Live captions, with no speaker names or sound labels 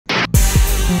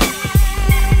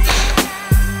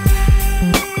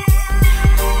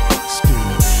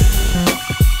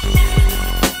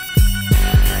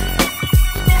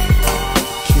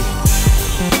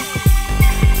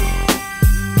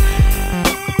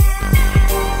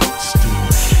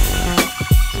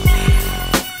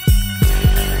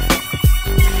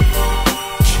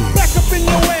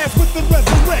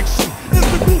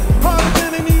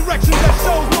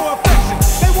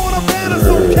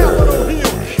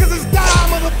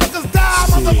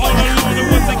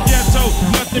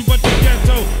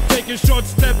Short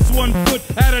steps, 1 foot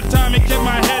at a time, and keep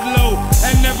my head low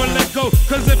and never let go.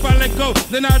 Cause if I let go,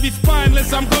 then I'll be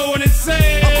spineless. I'm going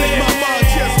insane. I think my mind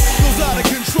just goes out of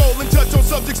control and touch on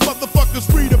subjects motherfuckers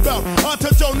read about. I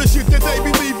touch on the shit that they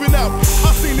be leaving out.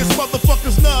 I seen this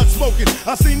motherfucker's non-smoking.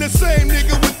 I seen the same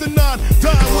nigga with the 9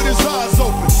 dying with his eyes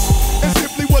open. And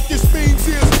simply what this means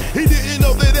is he didn't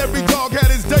know that every dog had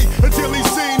his day until he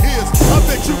seen his. I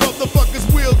bet you motherfuckers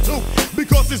will too,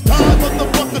 because it's time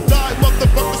motherfucker die,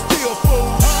 motherfucker still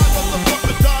fool. Die,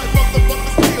 motherfucker die,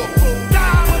 motherfucker still fool.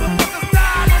 Die, motherfucker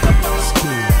die, motherfucker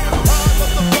still. Die,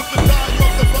 motherfucker die,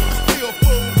 motherfucker still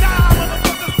fool. Die,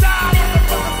 motherfucker die,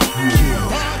 motherfucker still.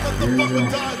 Die, motherfucker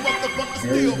die, motherfucker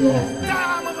still fool.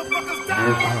 Die, motherfuckers die.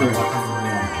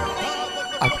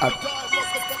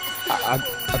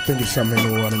 I think it's something in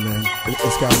the water, man.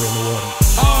 It's gotta be in the water.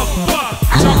 Oh fuck!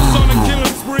 Chuck's on a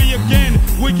killing spree again.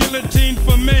 With guillotine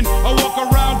for men. I walk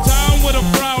around town with a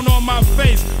frown on my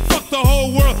face. Fuck the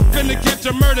whole world, gonna catch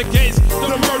a murder case.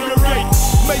 The murder rate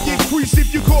may increase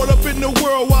if you caught up in the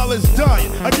world while it's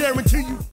dying. I guarantee